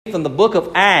From the book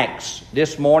of Acts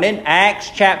this morning,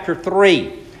 Acts chapter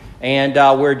 3. And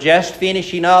we're just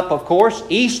finishing up, of course,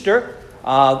 Easter,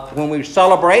 when we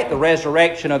celebrate the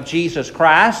resurrection of Jesus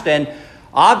Christ. And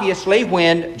obviously,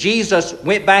 when Jesus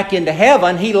went back into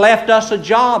heaven, He left us a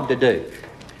job to do.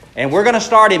 And we're going to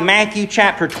start in Matthew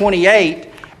chapter 28.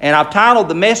 And I've titled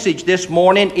the message this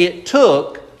morning, It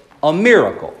Took a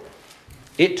Miracle.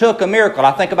 It took a miracle.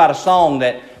 I think about a song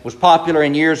that was popular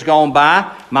in years gone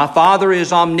by. My Father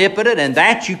is omnipotent, and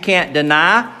that you can't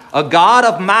deny. A God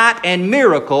of might and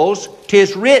miracles,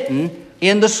 'tis written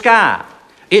in the sky.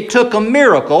 It took a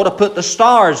miracle to put the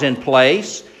stars in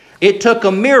place. It took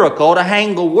a miracle to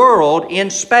hang the world in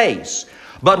space.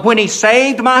 But when He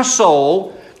saved my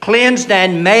soul, cleansed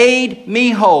and made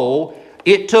me whole,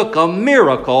 it took a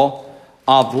miracle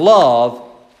of love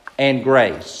and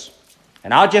grace.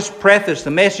 And I'll just preface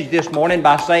the message this morning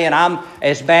by saying I'm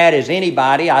as bad as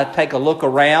anybody. I take a look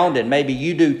around, and maybe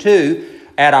you do too,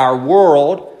 at our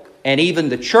world and even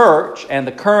the church and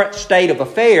the current state of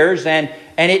affairs, and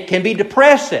it can be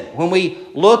depressing when we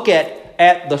look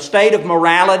at the state of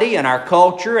morality in our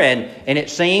culture, and it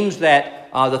seems that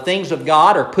the things of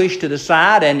God are pushed to the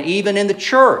side, and even in the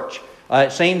church.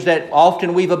 It seems that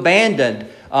often we've abandoned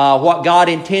what God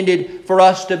intended for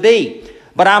us to be.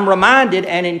 But I'm reminded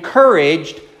and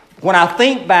encouraged when I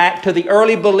think back to the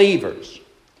early believers.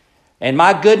 And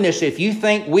my goodness, if you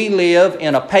think we live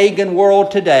in a pagan world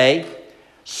today,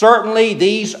 certainly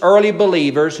these early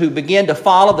believers who began to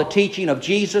follow the teaching of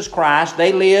Jesus Christ,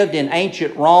 they lived in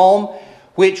ancient Rome,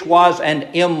 which was an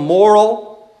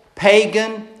immoral,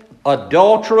 pagan,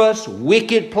 adulterous,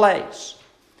 wicked place.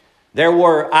 There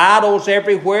were idols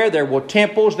everywhere. There were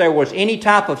temples. There was any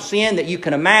type of sin that you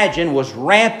can imagine was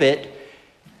rampant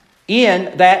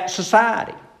in that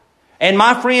society. And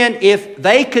my friend, if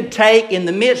they could take in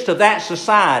the midst of that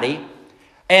society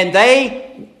and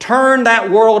they turn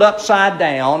that world upside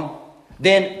down,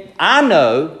 then I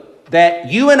know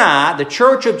that you and I, the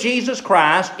Church of Jesus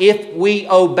Christ, if we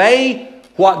obey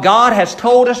what God has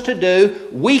told us to do,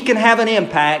 we can have an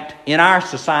impact in our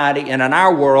society and in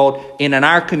our world and in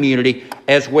our community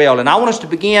as well. And I want us to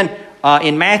begin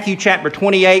in Matthew chapter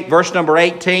 28, verse number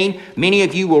 18. Many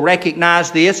of you will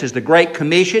recognize this as the Great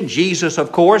Commission. Jesus,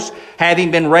 of course, having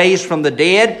been raised from the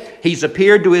dead, He's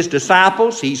appeared to His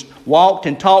disciples. He's walked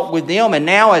and talked with them. And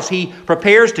now as He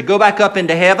prepares to go back up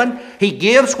into heaven, He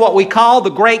gives what we call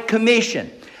the Great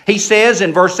Commission. He says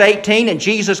in verse 18, "And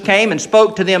Jesus came and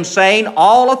spoke to them, saying,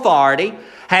 All authority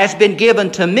has been given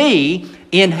to me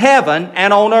in heaven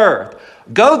and on earth.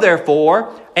 Go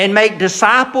therefore and make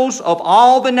disciples of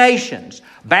all the nations,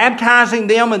 baptizing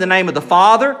them in the name of the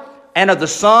Father and of the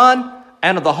Son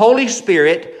and of the Holy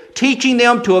Spirit, teaching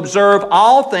them to observe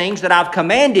all things that I've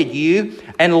commanded you.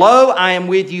 And lo, I am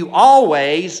with you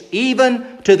always, even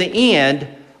to the end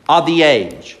of the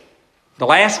age." The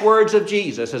last words of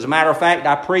Jesus. As a matter of fact,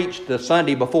 I preached the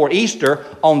Sunday before Easter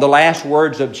on the last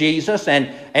words of Jesus.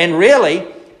 And really,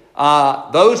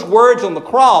 those words on the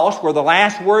cross were the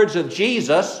last words of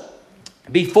Jesus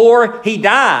before He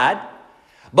died.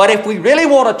 But if we really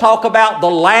want to talk about the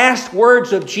last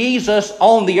words of Jesus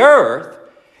on the earth,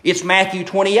 it's Matthew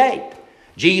 28.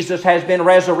 Jesus has been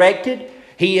resurrected.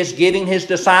 He is giving His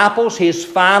disciples His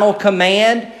final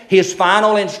command, His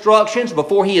final instructions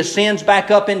before He ascends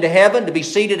back up into heaven to be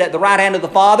seated at the right hand of the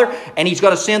Father. And He's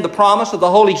going to send the promise of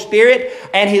the Holy Spirit.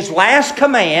 And His last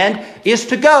command is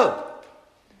to go.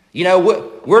 You know,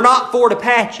 we're not Fort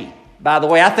Apache. By the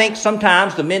way, I think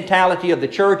sometimes the mentality of the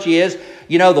church is,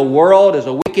 you know, the world is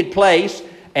a wicked place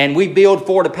and we build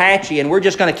Fort Apache and we're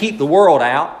just going to keep the world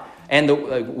out. And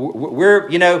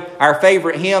our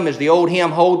favorite hymn is the old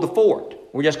hymn, "Hold the Fort."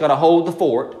 We're just going to hold the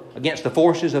fort against the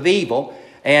forces of evil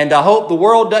and hope the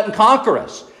world doesn't conquer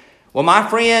us. Well, my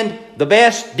friend, the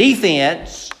best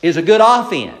defense is a good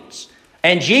offense.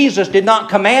 And Jesus did not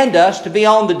command us to be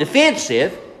on the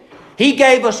defensive. He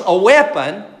gave us a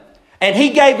weapon, and He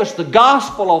gave us the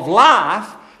gospel of life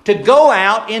to go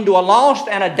out into a lost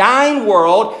and a dying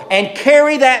world and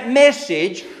carry that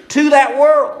message to that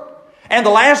world. And the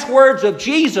last words of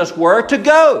Jesus were to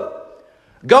go.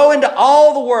 Go into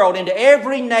all the world, into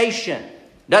every nation.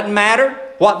 Doesn't matter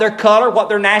what their color, what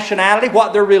their nationality,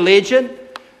 what their religion,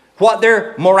 what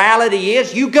their morality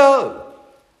is. You go.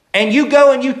 And you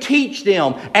go and you teach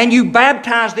them. And you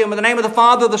baptize them in the name of the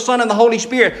Father, the Son, and the Holy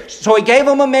Spirit. So He gave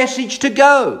them a message to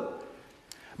go.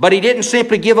 But He didn't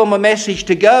simply give them a message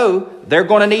to go. They're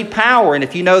going to need power. And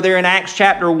if you know there in Acts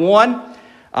chapter 1,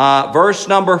 verse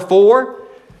number 4,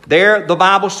 there, the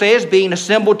Bible says, being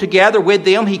assembled together with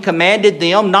them, He commanded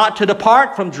them not to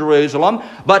depart from Jerusalem,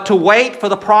 but to wait for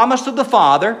the promise of the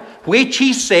Father, which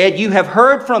he said, you have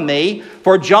heard from me,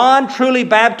 for John truly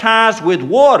baptized with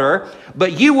water,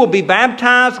 but you will be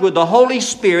baptized with the Holy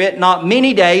Spirit not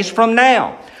many days from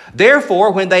now.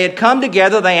 Therefore, when they had come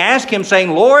together, they asked him, saying,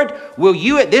 Lord, will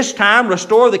you at this time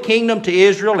restore the kingdom to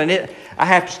Israel? And I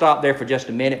have to stop there for just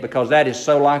a minute because that is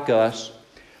so like us.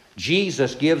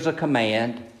 Jesus gives a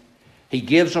command. He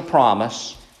gives a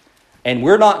promise. And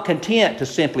we're not content to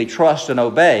simply trust and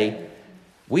obey.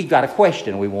 We've got a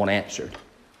question we want answered.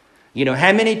 You know,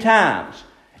 how many times,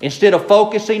 instead of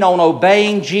focusing on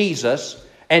obeying Jesus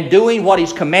and doing what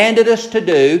He's commanded us to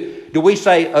do we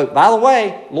say, oh, by the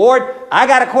way, Lord, I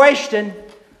got a question.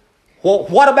 Well,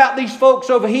 what about these folks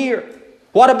over here?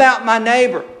 What about my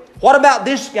neighbor? What about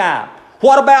this guy?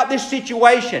 What about this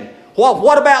situation?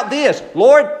 What about this?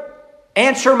 Lord,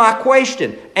 answer my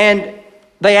question. And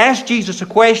they asked Jesus a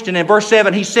question. In verse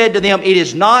 7, He said to them, it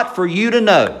is not for you to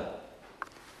know.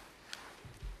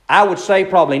 I would say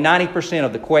probably 90%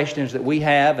 of the questions that we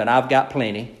have, and I've got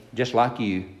plenty, just like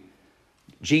you,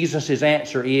 Jesus'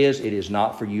 answer is, it is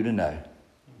not for you to know.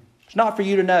 It's not for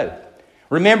you to know.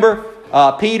 Remember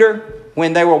Peter,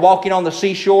 when they were walking on the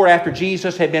seashore after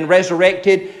Jesus had been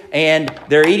resurrected, and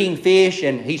they're eating fish,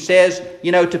 and He says,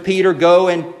 to Peter, go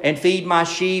and feed my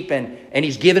sheep, and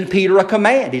He's given Peter a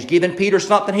command. He's given Peter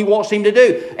something He wants him to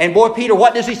do. And boy, Peter,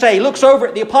 what does he say? He looks over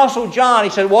at the Apostle John.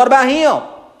 He said, what about him?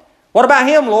 What about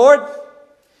him, Lord?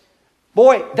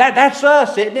 Boy, that's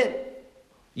us, isn't it?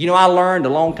 I learned a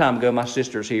long time ago, my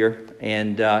sister's here,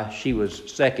 and she was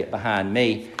second behind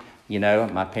me.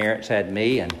 My parents had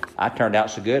me, and I turned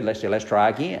out so good. Let's try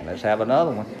again. Let's have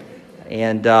another one.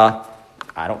 And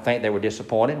I don't think they were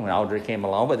disappointed when Audrey came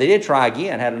along, but they did try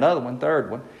again, had another one,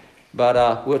 third one.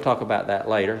 But we'll talk about that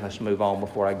later. Let's move on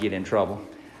before I get in trouble.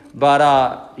 But,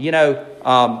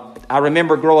 I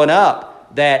remember growing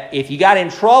up that if you got in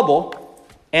trouble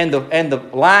and the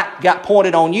light got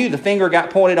pointed on you, the finger got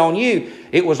pointed on you,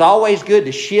 it was always good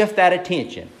to shift that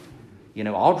attention.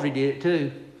 Audrey did it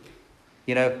too.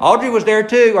 Audrey was there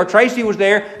too, or Tracy was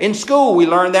there. In school, we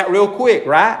learned that real quick,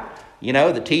 right?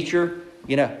 The teacher,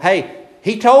 hey,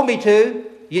 he told me to.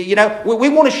 We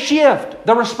want to shift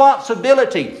the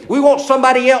responsibility. We want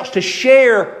somebody else to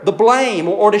share the blame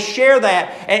or to share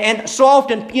that. And so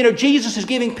often, Jesus is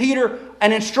giving Peter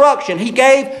an instruction. He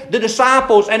gave the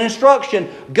disciples an instruction.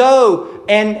 Go.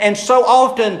 And so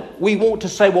often we want to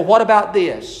say, well, what about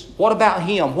this? What about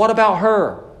him? What about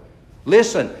her?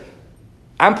 Listen,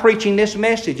 I'm preaching this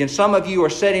message, and some of you are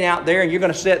sitting out there, and you're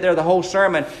going to sit there the whole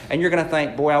sermon, and you're going to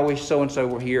think, boy, I wish so-and-so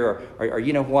were here, or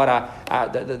you know what,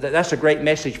 that's a great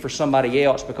message for somebody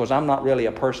else, because I'm not really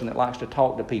a person that likes to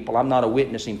talk to people. I'm not a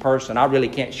witnessing person. I really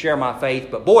can't share my faith,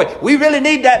 but boy, we really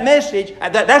need that message.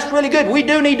 That's really good. We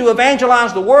do need to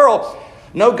evangelize the world.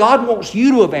 No, God wants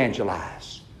you to evangelize.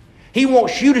 He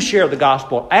wants you to share the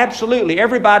gospel. Absolutely.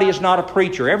 Everybody is not a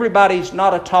preacher. Everybody's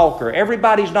not a talker.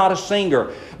 Everybody's not a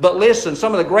singer. But listen,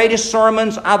 some of the greatest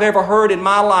sermons I've ever heard in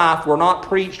my life were not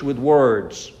preached with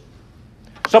words.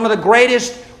 Some of the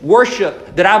greatest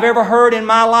worship that I've ever heard in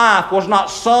my life was not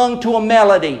sung to a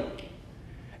melody.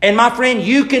 And my friend,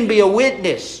 you can be a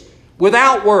witness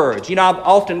without words. I've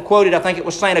often quoted, I think it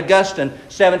was St. Augustine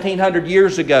 1700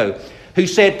 years ago, who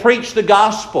said, preach the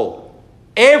gospel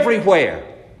everywhere.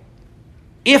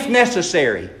 If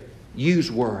necessary,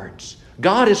 use words.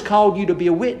 God has called you to be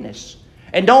a witness.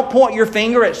 And don't point your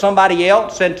finger at somebody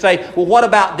else and say, well, what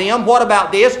about them? What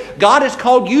about this? God has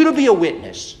called you to be a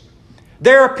witness.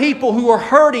 There are people who are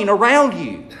hurting around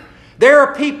you. There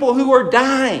are people who are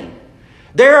dying.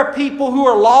 There are people who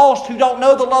are lost, who don't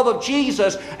know the love of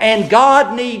Jesus, and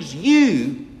God needs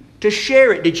you to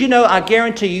share it. Did you know, I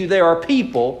guarantee you, there are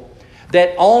people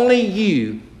that only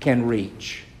you can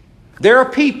reach. There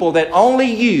are people that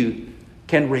only you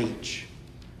can reach.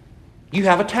 You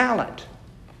have a talent.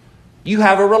 You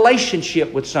have a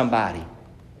relationship with somebody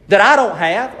that I don't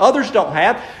have, others don't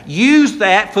have. Use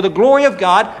that for the glory of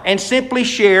God and simply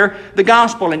share the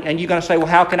gospel. And you're going to say, well,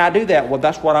 how can I do that? Well,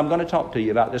 that's what I'm going to talk to you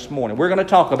about this morning. We're going to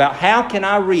talk about how can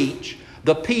I reach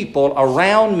the people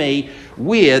around me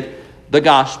with the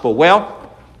gospel.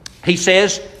 Well, he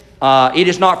says, it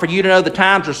is not for you to know the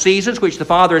times or seasons which the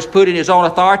Father has put in His own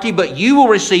authority, but you will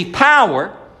receive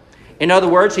power. In other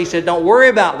words, He said, don't worry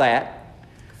about that.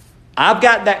 I've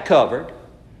got that covered.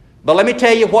 But let me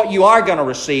tell you what you are going to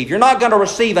receive. You're not going to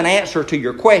receive an answer to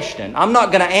your question. I'm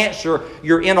not going to answer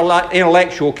your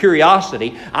intellectual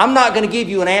curiosity. I'm not going to give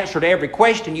you an answer to every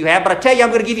question you have, but I tell you, I'm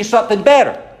going to give you something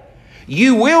better.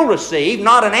 You will receive,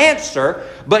 not an answer,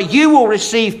 but you will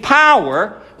receive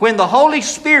power when the Holy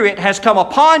Spirit has come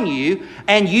upon you,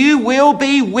 and you will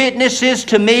be witnesses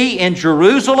to me in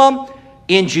Jerusalem,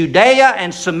 in Judea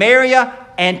and Samaria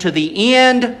and to the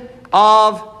end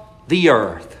of the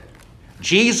earth.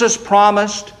 Jesus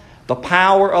promised the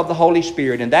power of the Holy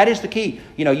Spirit, and that is the key.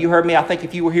 You know, you heard me, I think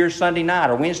if you were here Sunday night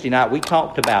or Wednesday night, we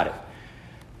talked about it.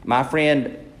 My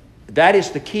friend, that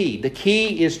is the key. The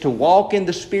key is to walk in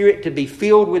the Spirit, to be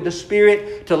filled with the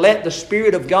Spirit, to let the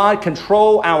Spirit of God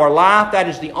control our life. That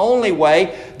is the only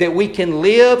way that we can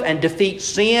live and defeat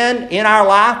sin in our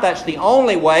life. That's the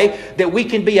only way that we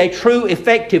can be a true,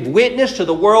 effective witness to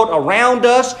the world around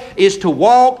us, is to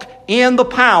walk in the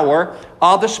power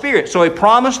of the Spirit. So He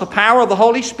promised the power of the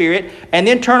Holy Spirit. And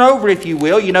then turn over, if you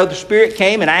will. You know, the Spirit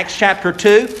came in Acts chapter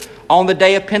 2 on the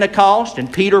day of Pentecost,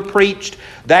 and Peter preached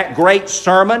that great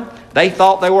sermon. They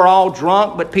thought they were all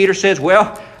drunk, but Peter says,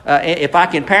 well, if I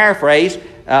can paraphrase,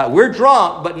 we're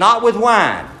drunk, but not with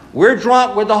wine. We're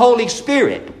drunk with the Holy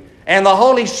Spirit. And the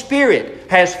Holy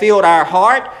Spirit has filled our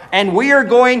heart, and we are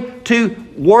going to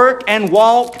work and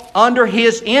walk under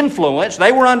His influence.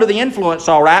 They were under the influence,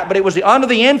 all right, but it was under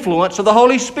the influence of the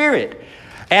Holy Spirit.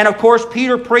 And of course,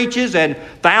 Peter preaches, and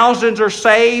thousands are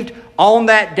saved on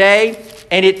that day.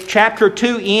 And chapter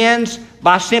 2 ends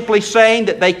by simply saying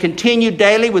that they continued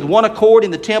daily with one accord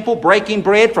in the temple, breaking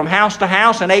bread from house to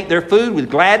house, and ate their food with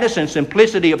gladness and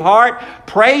simplicity of heart,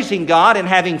 praising God and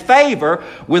having favor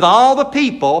with all the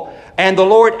people. And the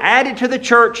Lord added to the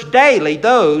church daily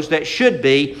those that should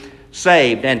be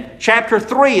saved. And chapter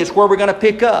 3 is where we're going to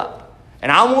pick up. And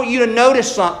I want you to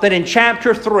notice something in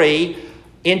chapter 3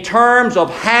 in terms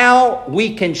of how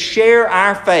we can share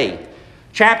our faith.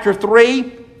 Chapter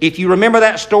 3, if you remember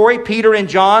that story, Peter and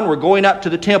John were going up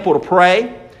to the temple to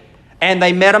pray, and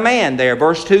they met a man there.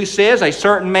 Verse 2 says, a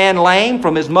certain man lame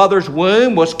from his mother's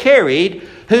womb was carried,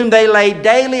 whom they laid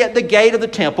daily at the gate of the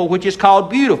temple, which is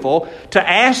called Beautiful, to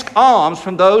ask alms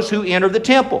from those who entered the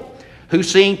temple, who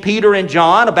seeing Peter and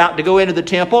John about to go into the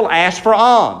temple, asked for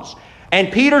alms.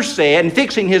 And Peter said, and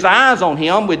fixing his eyes on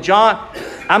him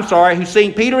who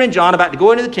seeing Peter and John about to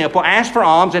go into the temple, asked for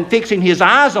alms, and fixing his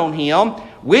eyes on him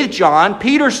with John,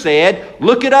 Peter said,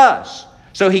 look at us.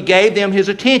 So he gave them his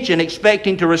attention,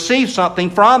 expecting to receive something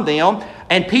from them.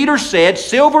 And Peter said,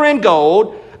 silver and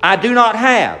gold I do not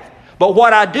have, but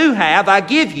what I do have I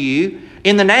give you.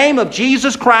 In the name of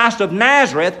Jesus Christ of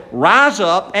Nazareth, rise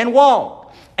up and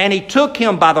walk. And he took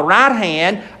him by the right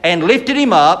hand and lifted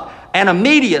him up, and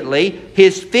immediately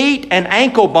his feet and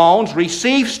ankle bones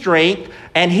received strength,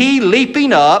 and he,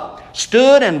 leaping up,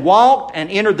 stood and walked and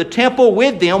entered the temple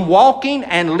with them, walking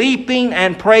and leaping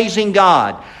and praising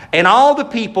God. And all the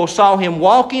people saw him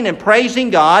walking and praising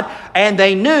God, and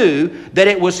they knew that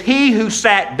it was he who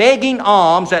sat begging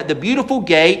alms at the Beautiful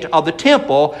gate of the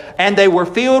temple, and they were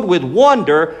filled with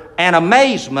wonder and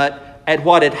amazement at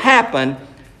what had happened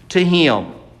to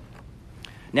him.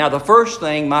 Now, the first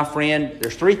thing, my friend,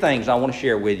 there's 3 things I want to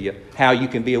share with you, how you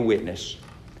can be a witness,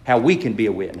 how we can be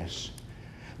a witness.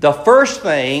 The first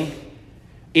thing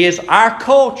is our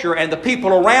culture and the people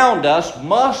around us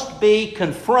must be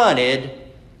confronted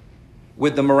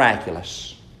with the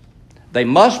miraculous. They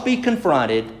must be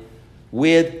confronted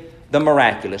with the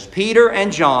miraculous. Peter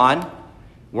and John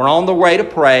were on the way to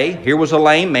pray. Here was a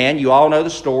lame man. You all know the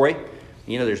story.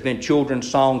 You know, there's been children's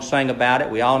songs sang about it.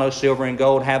 We all know silver and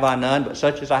gold have I none, but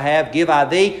such as I have give I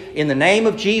thee. In the name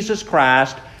of Jesus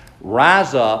Christ,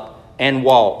 rise up and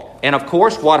walk. And of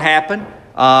course, what happened?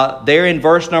 There in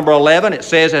verse number 11, it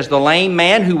says, as the lame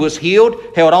man who was healed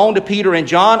held on to Peter and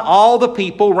John, all the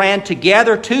people ran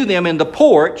together to them in the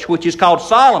porch, which is called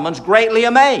Solomon's, greatly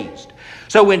amazed.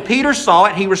 So when Peter saw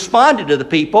it, he responded to the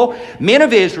people, men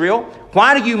of Israel,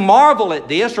 why do you marvel at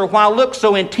this, or why look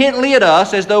so intently at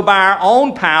us as though by our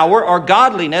own power or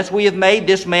godliness we have made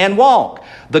this man walk?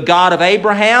 The God of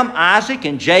Abraham, Isaac,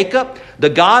 and Jacob, the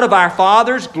God of our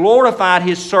fathers, glorified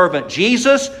his servant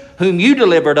Jesus, whom you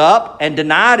delivered up and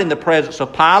denied in the presence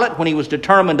of Pilate when he was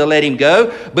determined to let him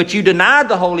go. But you denied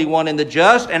the Holy One and the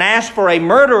just, and asked for a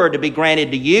murderer to be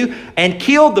granted to you, and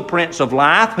killed the Prince of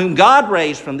Life, whom God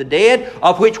raised from the dead,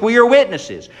 of which we are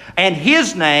witnesses. And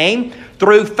his name,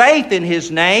 through faith in his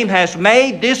name, has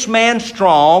made this man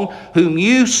strong, whom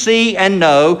you see and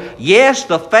know. Yes,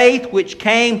 the faith which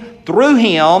came through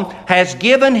him has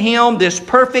given him this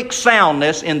perfect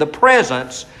soundness in the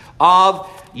presence of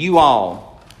you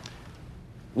all.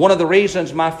 One of the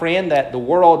reasons, my friend, that the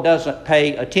world doesn't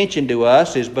pay attention to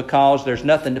us is because there's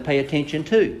nothing to pay attention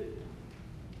to.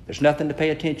 There's nothing to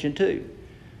pay attention to.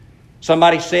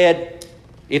 Somebody said,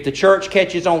 if the church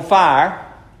catches on fire,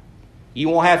 you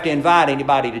won't have to invite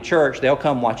anybody to church. They'll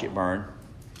come watch it burn.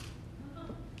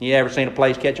 You ever seen a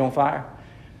place catch on fire?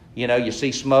 You know, you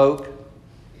see smoke.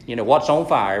 You know, what's on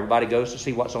fire? Everybody goes to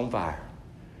see what's on fire.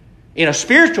 In a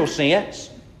spiritual sense,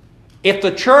 if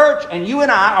the church and you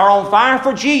and I are on fire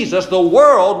for Jesus, the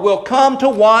world will come to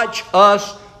watch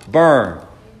us burn.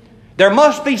 There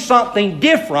must be something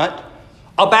different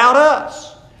about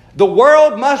us. The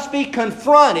world must be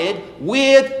confronted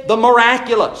with the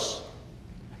miraculous.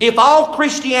 If all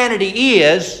Christianity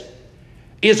is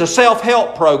a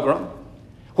self-help program,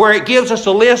 where it gives us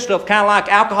a list of kind of like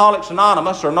Alcoholics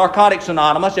Anonymous or Narcotics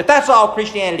Anonymous, if that's all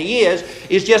Christianity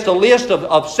is just a list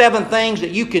of 7 things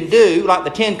that you can do, like the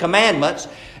 10 Commandments,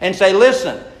 and say,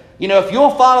 listen, if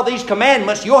you'll follow these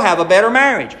commandments, you'll have a better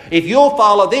marriage. If you'll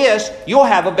follow this, you'll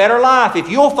have a better life. If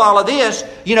you'll follow this,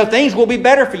 things will be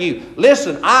better for you.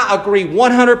 Listen, I agree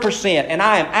 100%, and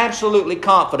I am absolutely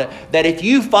confident that if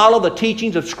you follow the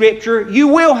teachings of Scripture, you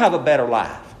will have a better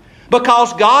life.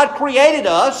 Because God created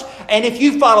us, and if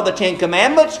you follow the 10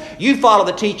 Commandments, you follow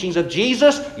the teachings of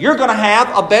Jesus, you're going to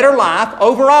have a better life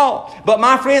overall. But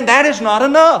my friend, that is not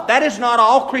enough. That is not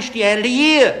all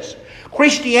Christianity is.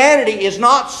 Christianity is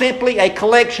not simply a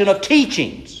collection of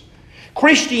teachings.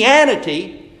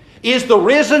 Christianity is the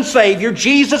risen Savior,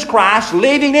 Jesus Christ,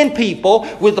 living in people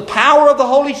with the power of the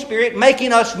Holy Spirit,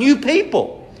 making us new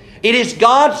people. It is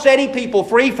God setting people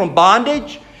free from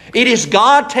bondage. It is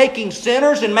God taking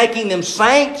sinners and making them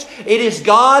saints. It is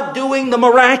God doing the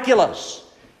miraculous.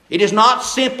 It is not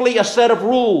simply a set of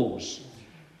rules.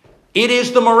 It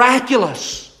is the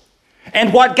miraculous.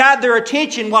 And what got their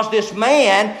attention was this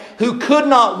man who could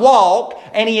not walk,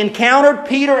 and he encountered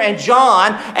Peter and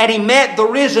John, and he met the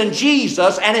risen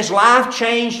Jesus, and his life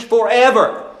changed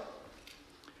forever.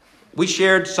 We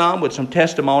shared with some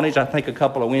testimonies, I think a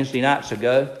couple of Wednesday nights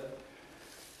ago.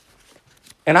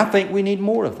 And I think we need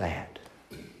more of that.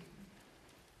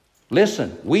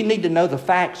 Listen, we need to know the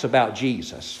facts about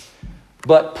Jesus.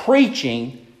 But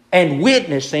preaching and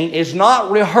witnessing is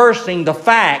not rehearsing the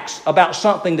facts about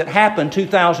something that happened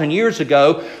 2,000 years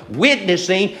ago.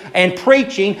 Witnessing and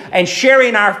preaching and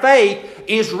sharing our faith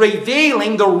is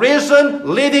revealing the risen,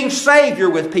 living Savior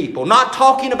with people. Not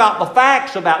talking about the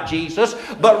facts about Jesus,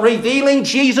 but revealing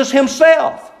Jesus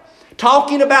Himself.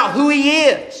 Talking about who He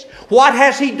is. What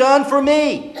has He done for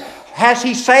me? Has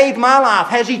He saved my life?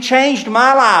 Has He changed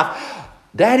my life?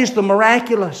 That is the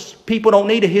miraculous. People don't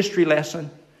need a history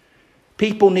lesson.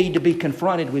 People need to be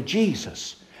confronted with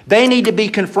Jesus. They need to be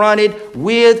confronted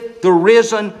with the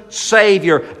risen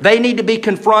Savior. They need to be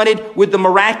confronted with the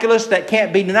miraculous that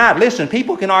can't be denied. Listen,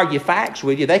 people can argue facts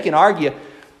with you. They can argue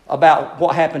about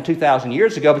what happened 2,000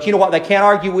 years ago. But you know what they can't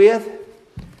argue with?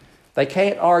 They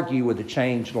can't argue with a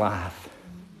changed life.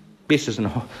 This is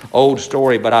an old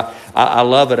story, but I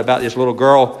love it, about this little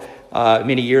girl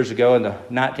many years ago in the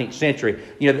 19th century.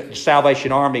 The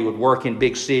Salvation Army would work in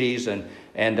big cities, and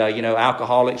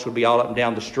alcoholics would be all up and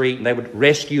down the street, and they would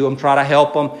rescue them, try to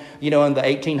help them, in the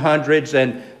 1800s,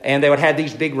 and they would have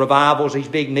these big revivals, these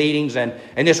big meetings, and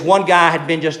this one guy had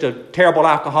been just a terrible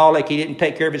alcoholic. He didn't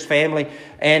take care of his family,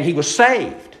 and he was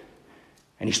saved,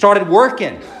 and he started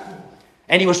working,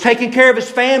 and he was taking care of his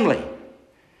family.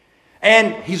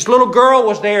 And his little girl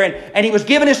was there, and he was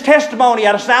giving his testimony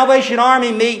at a Salvation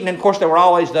Army meeting. And of course, there were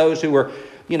always those who were,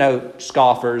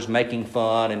 scoffers, making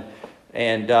fun.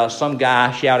 And some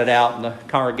guy shouted out in the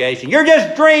congregation, "You're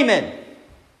just dreaming!"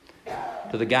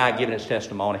 to the guy giving his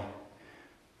testimony.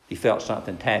 He felt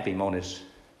something tap him on his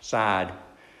side.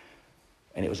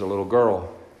 And it was a little girl.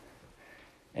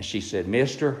 And she said,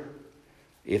 "Mister,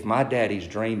 if my daddy's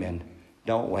dreaming,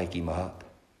 don't wake him up.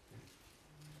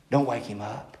 Don't wake him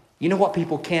up." You know what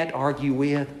people can't argue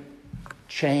with?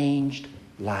 Changed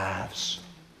lives.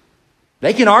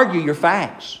 They can argue your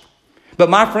facts.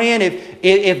 But my friend,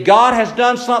 if God has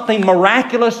done something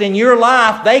miraculous in your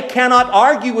life, they cannot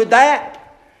argue with that.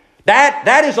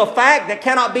 That is a fact that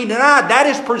cannot be denied. That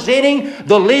is presenting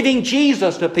the living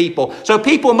Jesus to people. So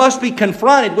people must be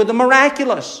confronted with the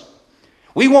miraculous.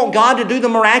 We want God to do the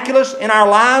miraculous in our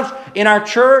lives, in our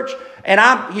church. And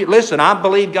I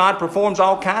believe God performs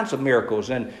all kinds of miracles.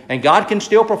 And God can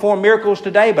still perform miracles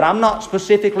today. But I'm not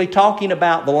specifically talking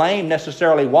about the lame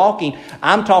necessarily walking.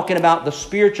 I'm talking about the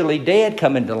spiritually dead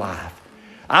coming to life.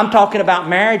 I'm talking about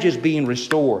marriages being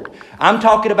restored. I'm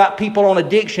talking about people on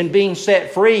addiction being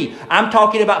set free. I'm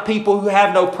talking about people who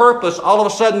have no purpose. All of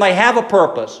a sudden they have a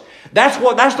purpose. That's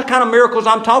the kind of miracles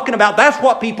I'm talking about. That's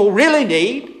what people really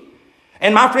need.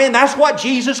 And my friend, that's what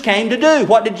Jesus came to do.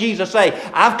 What did Jesus say?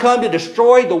 "I've come to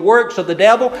destroy the works of the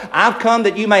devil. I've come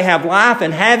that you may have life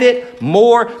and have it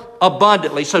more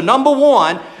abundantly." So number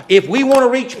one, if we want to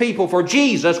reach people for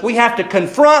Jesus, we have to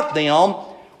confront them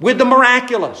with the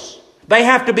miraculous. They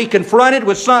have to be confronted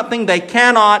with something they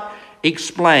cannot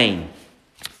explain.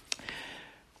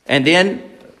 And then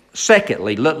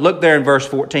Secondly, look there in verse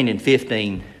 14 and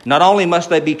 15. Not only must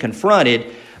they be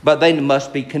confronted, but they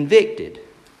must be convicted.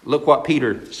 Look what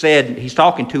Peter said. He's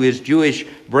talking to his Jewish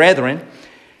brethren.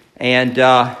 And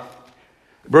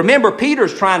remember,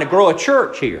 Peter's trying to grow a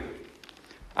church here.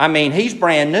 I mean, he's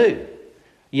brand new.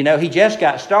 You know, he just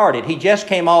got started. He just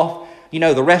came off,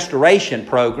 the restoration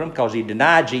program because he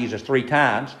denied Jesus 3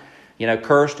 times.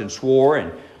 Cursed and swore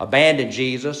and abandoned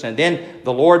Jesus. And then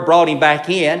the Lord brought him back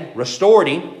in, restored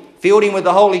him, filled him with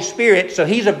the Holy Spirit. So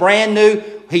he's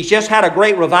he's just had a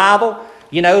great revival.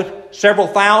 Several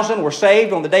thousand were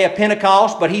saved on the day of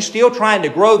Pentecost, but he's still trying to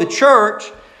grow the church.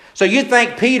 So you'd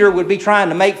think Peter would be trying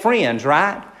to make friends,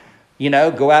 right?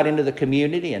 Go out into the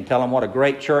community and tell them what a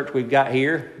great church we've got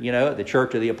here, the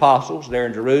Church of the Apostles there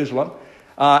in Jerusalem.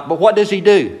 But what does he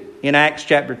do? In Acts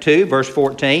chapter 2, verse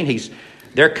 14,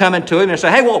 they're coming to him and say,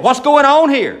 hey, well, what's going on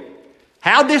here?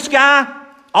 How'd this guy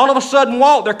all of a sudden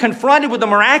walk? They're confronted with the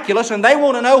miraculous and they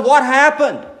want to know what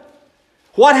happened.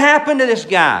 What happened to this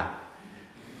guy?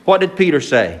 What did Peter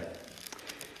say?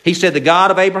 He said, the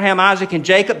God of Abraham, Isaac, and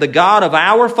Jacob, the God of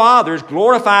our fathers,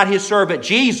 glorified his servant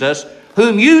Jesus,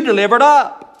 whom you delivered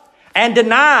up and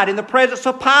denied in the presence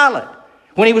of Pilate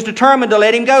when he was determined to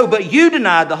let him go. But you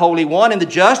denied the Holy One and the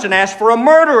just and asked for a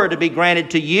murderer to be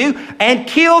granted to you and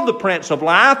killed the Prince of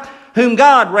Life, whom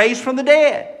God raised from the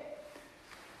dead.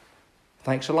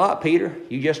 Thanks a lot, Peter.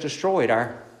 You just destroyed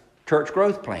our church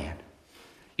growth plan.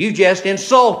 You just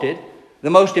insulted the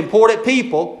most important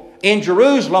people in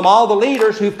Jerusalem, all the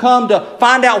leaders who've come to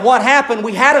find out what happened.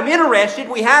 We had them interested.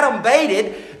 We had them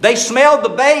baited. They smelled the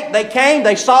bait. They came.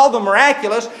 They saw the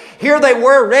miraculous. Here they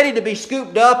were ready to be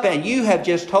scooped up, and you have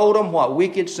just told them what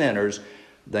wicked sinners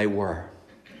they were.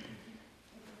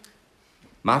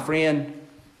 My friend,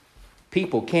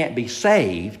 people can't be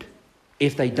saved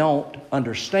if they don't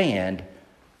understand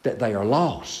that they are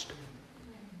lost.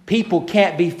 People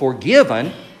can't be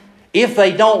forgiven if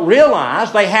they don't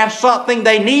realize they have something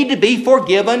they need to be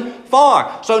forgiven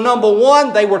for. So number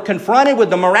 1, they were confronted with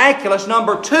the miraculous.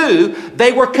 Number 2,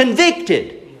 they were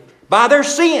convicted by their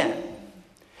sin.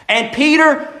 And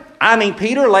Peter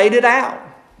laid it out.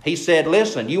 He said,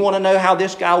 listen, you want to know how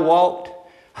this guy walked?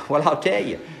 Well, I'll tell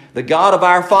you. The God of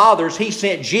our fathers, he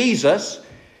sent Jesus,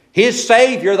 his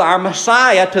Savior, our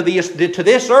Messiah, to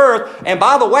this earth. And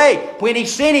by the way, when he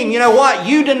sent him, you know what?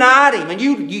 You denied him and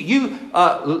you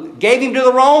gave him to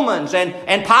the Romans. And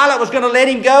Pilate was going to let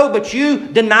him go, but you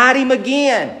denied him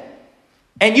again.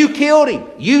 And you killed him.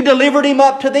 You delivered him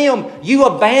up to them. You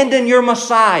abandoned your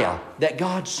Messiah that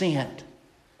God sent.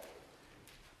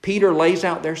 Peter lays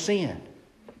out their sin.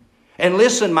 And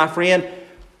listen, my friend,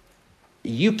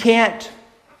 you can't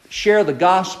share the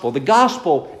gospel. The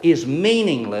gospel is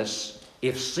meaningless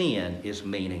if sin is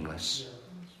meaningless.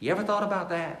 You ever thought about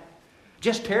that?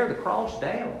 Just tear the cross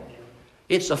down.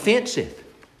 It's offensive.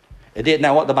 Isn't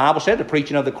that what the Bible said? The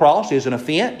preaching of the cross is an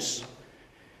offense.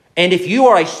 And if you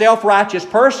are a self-righteous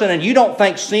person and you don't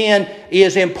think sin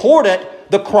is important,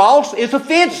 the cross is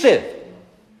offensive.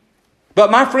 But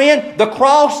my friend, the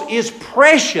cross is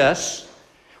precious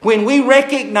when we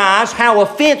recognize how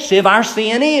offensive our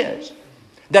sin is.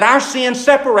 That our sin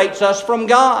separates us from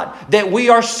God. That we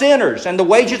are sinners. And the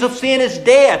wages of sin is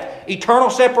death. Eternal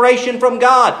separation from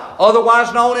God.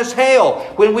 Otherwise known as hell.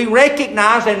 When we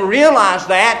recognize and realize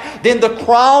that, then the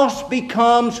cross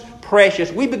becomes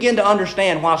precious. We begin to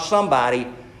understand why somebody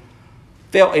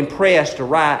felt impressed to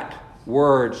write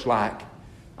words like,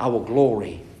 I will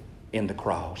glory in the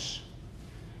cross.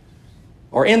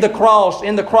 Or in the cross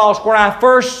where I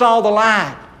first saw the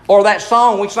light. Or that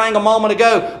song we sang a moment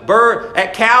ago,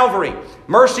 at Calvary.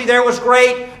 Mercy there was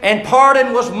great and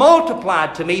pardon was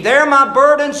multiplied to me. There my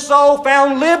burdened soul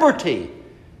found liberty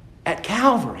at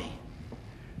Calvary.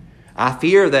 I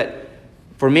fear that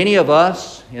for many of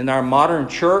us in our modern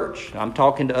church, I'm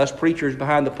talking to us preachers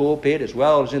behind the pulpit as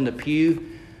well as in the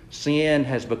pew, sin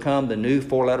has become the new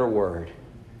 4-letter word.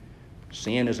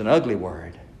 Sin is an ugly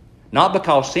word. Not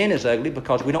because sin is ugly,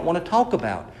 because we don't want to talk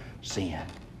about sin.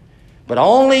 But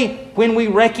only when we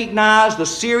recognize the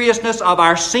seriousness of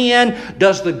our sin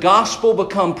does the gospel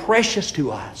become precious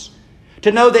to us.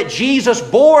 To know that Jesus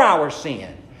bore our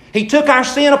sin. He took our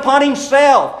sin upon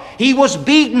himself. He was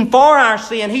beaten for our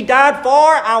sin. He died for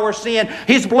our sin.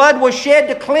 His blood was shed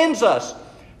to cleanse us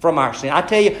from our sin. I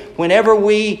tell you, whenever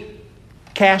we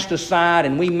cast aside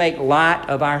and we make light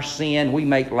of our sin, we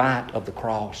make light of the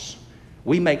cross.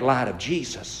 We make light of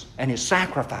Jesus and his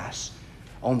sacrifice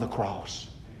on the cross.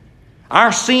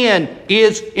 Our sin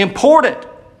is important.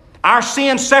 Our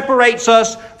sin separates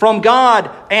us from God.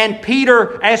 And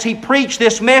Peter, as he preached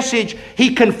this message,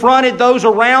 he confronted those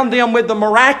around them with the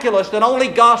miraculous that only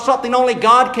God, something only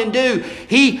God can do.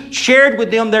 He shared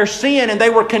with them their sin, and they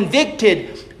were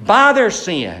convicted by their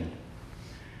sin.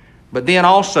 But then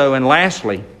also, and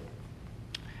lastly,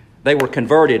 they were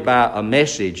converted by a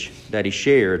message that he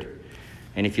shared.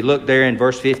 And if you look there in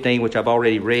verse 15, which I've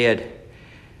already read,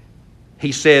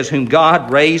 he says, whom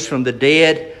God raised from the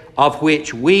dead, of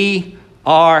which we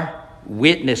are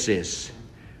witnesses.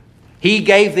 He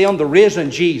gave them the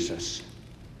risen Jesus.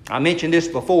 I mentioned this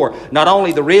before. Not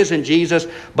only the risen Jesus,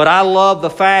 but I love the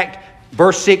fact,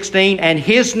 verse 16, and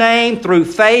His name, through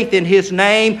faith in His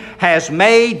name, has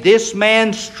made this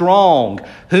man strong,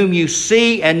 whom you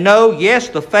see and know. Yes,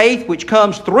 the faith which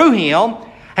comes through Him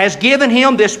has given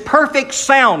him this perfect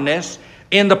soundness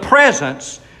in the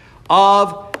presence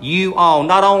of you all.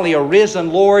 Not only a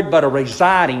risen Lord, but a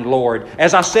residing Lord.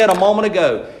 As I said a moment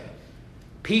ago,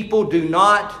 people do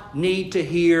not need to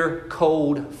hear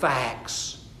cold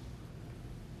facts.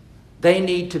 They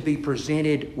need to be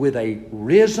presented with a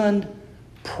risen,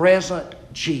 present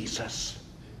Jesus.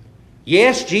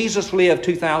 Yes, Jesus lived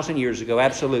 2,000 years ago,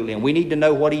 absolutely, and we need to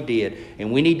know what He did,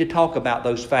 and we need to talk about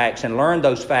those facts and learn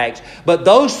those facts. But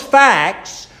those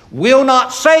facts will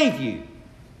not save you.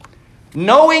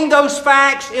 Knowing those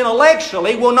facts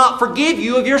intellectually will not forgive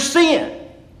you of your sin.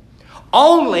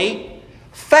 Only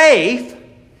faith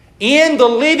in the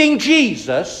living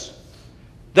Jesus,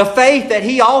 the faith that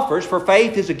He offers, for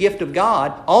faith is a gift of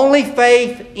God, only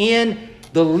faith in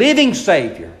the living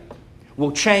Savior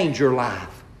will change your life.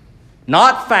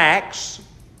 Not facts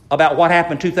about what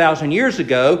happened 2,000 years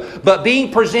ago, but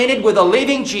being presented with a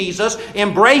living Jesus,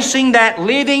 embracing that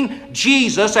living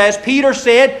Jesus, as Peter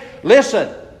said,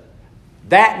 listen,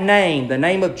 that name, the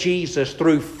name of Jesus,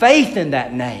 through faith in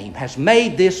that name, has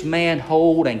made this man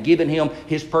whole and given him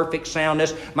his perfect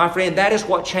soundness. My friend, that is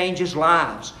what changes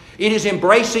lives. It is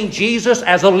embracing Jesus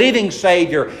as a living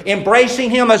Savior,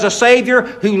 embracing Him as a Savior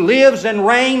who lives and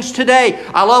reigns today.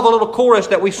 I love a little chorus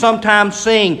that we sometimes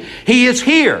sing. He is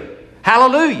here.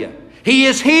 Hallelujah. He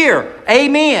is here.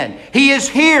 Amen. He is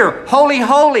here. Holy,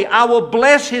 holy. I will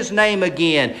bless His name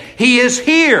again. He is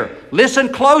here. Listen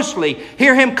closely.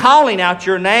 Hear Him calling out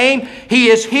your name. He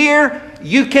is here.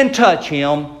 You can touch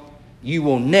Him. You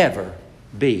will never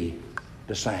be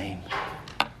the same.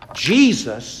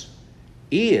 Jesus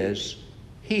is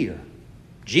here.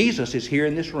 Jesus is here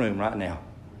in this room right now.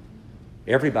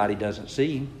 Everybody doesn't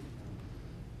see Him.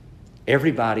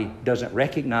 Everybody doesn't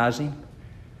recognize Him.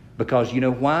 Because you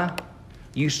know why?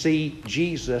 You see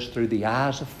Jesus through the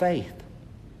eyes of faith.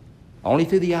 Only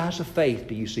through the eyes of faith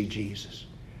do you see Jesus.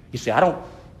 You say, I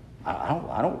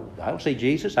don't see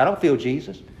Jesus. I don't feel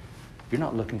Jesus. You're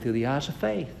not looking through the eyes of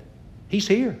faith. He's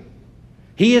here.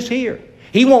 He is here.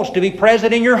 He wants to be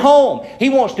present in your home. He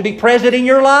wants to be present in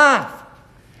your life.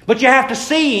 But you have to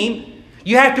see Him.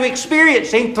 You have to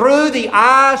experience Him through the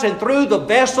eyes and through the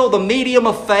vessel, the medium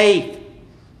of faith.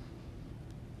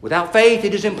 Without faith,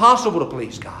 it is impossible to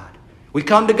please God. We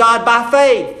come to God by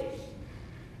faith.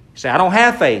 You say, I don't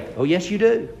have faith. Oh, yes, you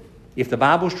do. If the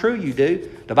Bible's true, you do.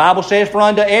 The Bible says, for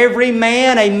unto every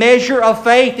man a measure of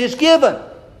faith is given.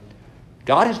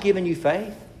 God has given you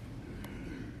faith.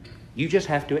 You just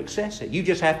have to access it. You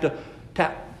just have to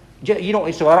you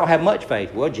don't say, well, I don't have much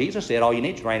faith. Well, Jesus said all you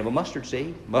need is a grain of a mustard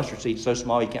seed. Mustard seed's so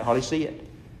small you can't hardly see it.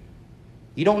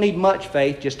 You don't need much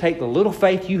faith. Just take the little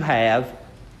faith you have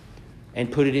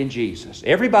and put it in Jesus.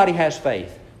 Everybody has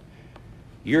faith.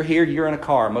 You're here, you're in a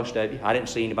car, most of you. I didn't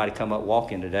see anybody come up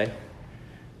walking today.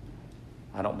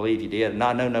 I don't believe you did. And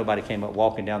I know nobody came up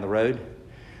walking down the road.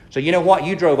 So you know what?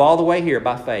 You drove all the way here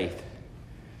by faith.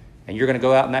 And you're going to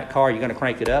go out in that car, you're going to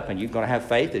crank it up, and you're going to have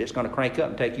faith that it's going to crank up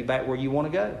and take you back where you want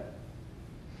to go.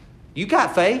 You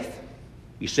got faith.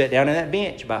 You sat down on that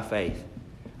bench by faith.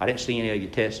 I didn't see any of you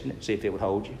testing it, see if it would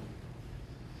hold you.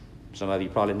 Some of you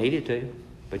probably needed to,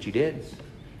 but you didn't.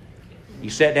 You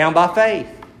sat down by faith.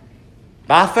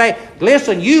 By faith.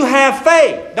 Listen, you have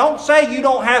faith. Don't say you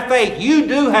don't have faith. You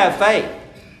do have faith.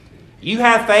 You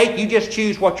have faith. You just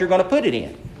choose what you're going to put it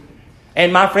in.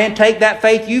 And my friend, take that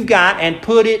faith you've got and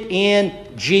put it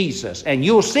in Jesus. And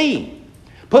you'll see Him.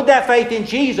 Put that faith in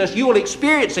Jesus. You will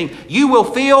experience Him. You will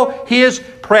feel His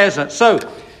presence. So,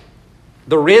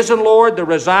 the risen Lord, the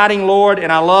residing Lord,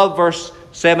 and I love verse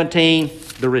 17,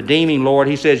 the redeeming Lord.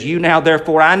 He says, you now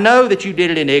therefore, I know that you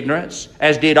did it in ignorance,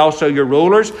 as did also your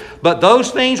rulers. But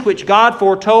those things which God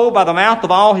foretold by the mouth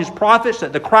of all His prophets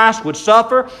that the Christ would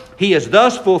suffer, He has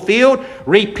thus fulfilled.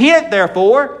 Repent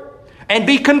therefore, and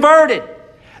be converted,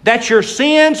 that your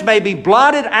sins may be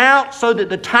blotted out, so that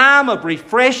the time of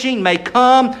refreshing may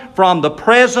come from the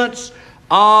presence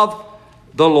of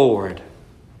the Lord.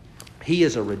 He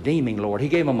is a redeeming Lord. He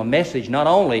gave them a message. Not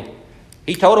only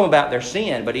He told them about their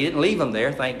sin, but He didn't leave them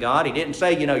there, thank God. He didn't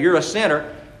say, you're a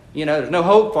sinner. There's no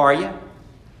hope for you.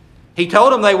 He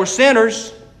told them they were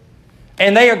sinners,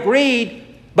 and they agreed.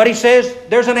 But He says,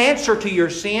 there's an answer to your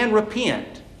sin.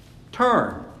 Repent.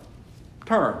 Turn.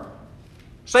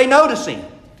 Say no to sin.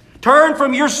 Turn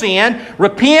from your sin.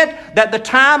 Repent that the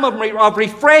time of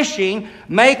refreshing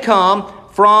may come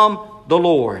from the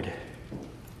Lord.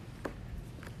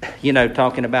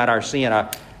 Talking about our sin,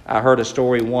 I heard a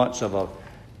story once of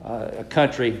a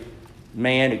country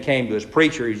man who came to his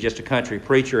preacher. He was just a country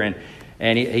preacher,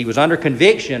 and he was under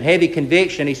conviction, heavy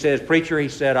conviction. He says, preacher, he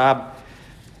said,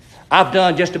 I've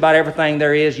done just about everything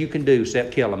there is you can do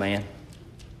except kill a man.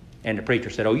 And the preacher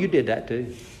said, oh, you did that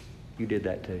too. You did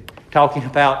that too. Talking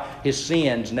about his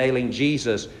sins, nailing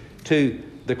Jesus to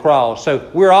the cross. So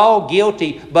we're all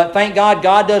guilty, but thank God,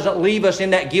 God doesn't leave us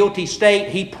in that guilty state.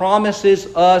 He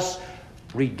promises us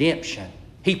redemption.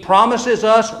 He promises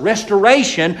us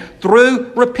restoration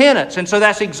through repentance. And so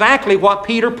that's exactly what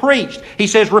Peter preached. He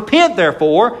says, repent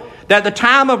therefore, that the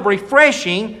time of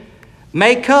refreshing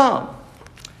may come.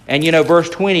 And verse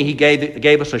 20, he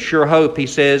gave us a sure hope. He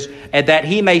says, and that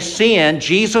He may send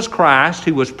Jesus Christ,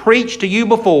 who was preached to you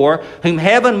before, whom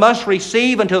heaven must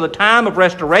receive until the time of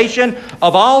restoration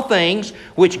of all things,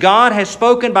 which God has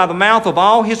spoken by the mouth of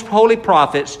all His holy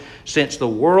prophets since the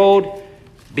world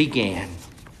began.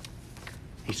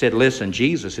 He said, listen,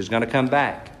 Jesus is going to come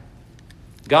back.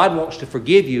 God wants to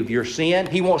forgive you of your sin.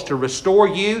 He wants to restore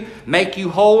you, make you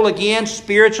whole again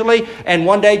spiritually. And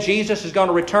one day Jesus is going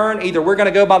to return. Either we're going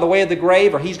to go by the way of the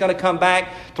grave, or He's going to come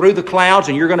back through the clouds,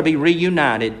 and you're going to be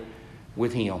reunited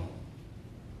with Him.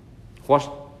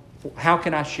 How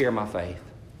can I share my faith?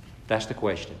 That's the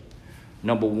question.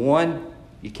 Number one,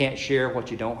 you can't share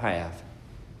what you don't have.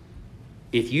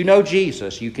 If you know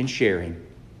Jesus, you can share Him.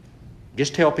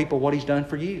 Just tell people what He's done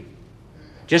for you.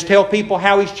 Just tell people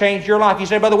how He's changed your life. You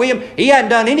say, Brother William, He hadn't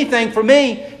done anything for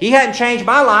me. He hadn't changed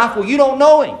my life. Well, you don't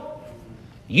know Him.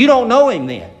 You don't know Him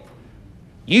then.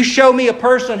 You show me a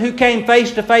person who came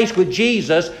face to face with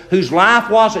Jesus, whose life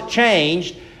wasn't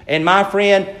changed, and my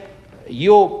friend,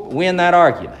 you'll win that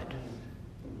argument.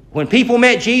 When people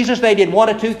met Jesus, they did one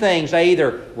of two things. They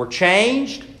either were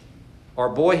changed, or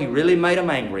boy, He really made them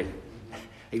angry.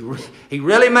 He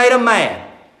really made them mad.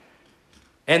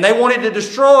 And they wanted to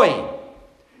destroy Him.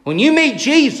 When you meet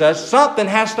Jesus, something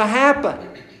has to happen.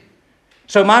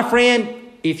 So my friend,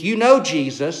 if you know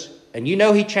Jesus and you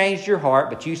know He changed your heart,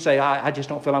 but you say, I just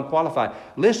don't feel I'm qualified.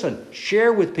 Listen,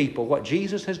 share with people what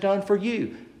Jesus has done for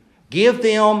you. Give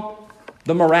them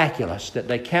the miraculous that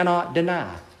they cannot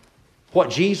deny. What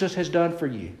Jesus has done for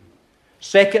you.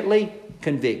 Secondly,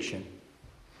 conviction.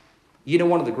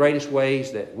 One of the greatest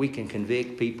ways that we can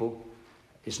convict people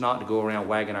is not to go around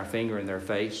wagging our finger in their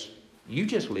face. You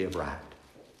just live right.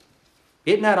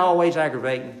 Isn't that always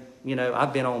aggravating?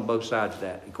 I've been on both sides of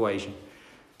that equation.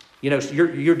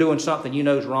 You're doing something you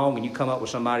know is wrong, and you come up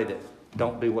with somebody that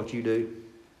don't do what you do.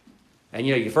 And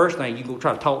your first thing, you go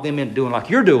try to talk them into doing like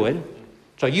you're doing,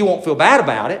 so you won't feel bad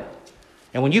about it.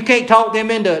 And when you can't talk them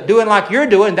into doing like you're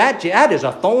doing, that is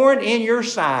a thorn in your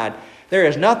side. There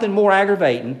is nothing more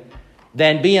aggravating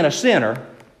than being a sinner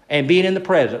and being in the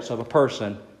presence of a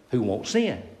person who won't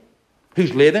sin,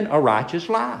 who's living a righteous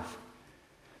life.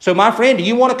 So my friend, do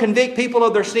you want to convict people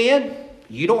of their sin?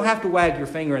 You don't have to wag your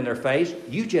finger in their face.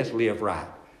 You just live right.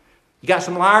 You got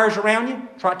some liars around you?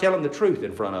 Try telling the truth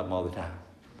in front of them all the time.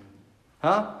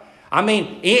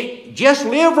 Just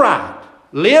live right.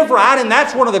 Live right, and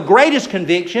that's one of the greatest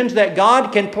convictions that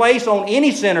God can place on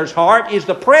any sinner's heart is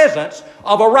the presence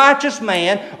of a righteous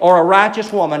man or a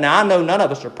righteous woman. Now, I know none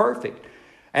of us are perfect.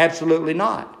 Absolutely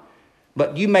not.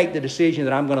 But you make the decision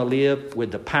that I'm going to live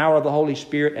with the power of the Holy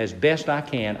Spirit as best I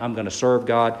can. I'm going to serve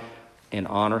God and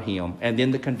honor Him. And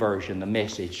then the conversion, the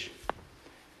message.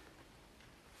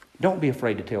 Don't be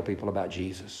afraid to tell people about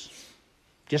Jesus.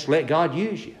 Just let God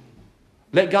use you.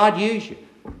 Let God use you.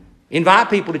 Invite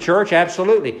people to church,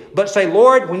 absolutely. But say,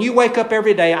 Lord, when you wake up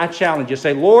every day, I challenge you.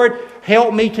 Say, Lord,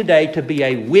 help me today to be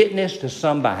a witness to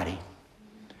somebody.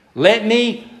 Let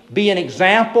me be an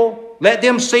example. Let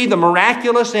them see the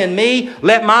miraculous in me.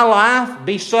 Let my life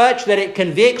be such that it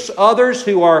convicts others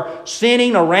who are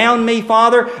sinning around me,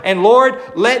 Father. And Lord,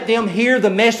 let them hear the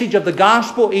message of the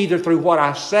gospel either through what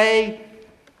I say,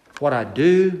 what I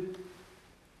do,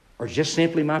 or just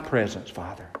simply my presence,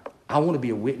 Father. I want to be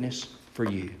a witness for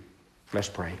you. Let's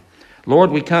pray.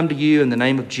 Lord, we come to you in the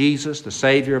name of Jesus, the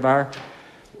Savior of our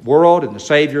world and the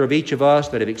Savior of each of us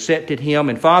that have accepted Him.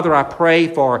 And Father, I pray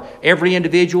for every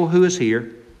individual who is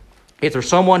here. If there's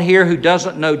someone here who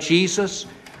doesn't know Jesus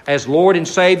as Lord and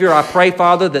Savior, I pray,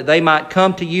 Father, that they might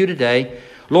come to You today.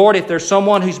 Lord, if there's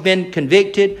someone who's been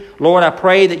convicted, Lord, I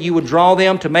pray that You would draw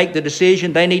them to make the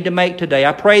decision they need to make today.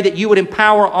 I pray that You would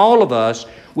empower all of us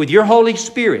with Your Holy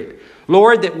Spirit.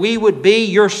 Lord, that we would be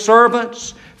Your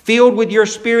servants, filled with Your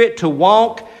Spirit to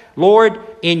walk, Lord,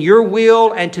 in Your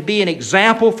will and to be an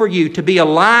example for You, to be a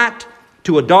light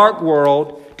to a dark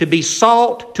world, to be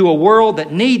salt to a world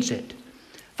that needs it.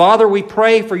 Father, we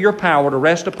pray for Your power to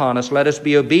rest upon us. Let us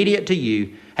be obedient to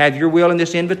You. Have Your will in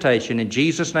this invitation. In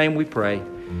Jesus' name we pray.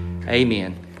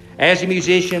 Amen. As the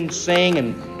musicians sing,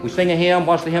 and we sing a hymn,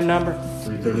 what's the hymn number?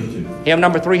 332. Hymn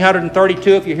number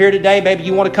 332. If you're here today, maybe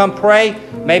you want to come pray.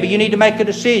 Maybe you need to make a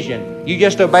decision. You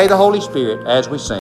just obey the Holy Spirit as we sing.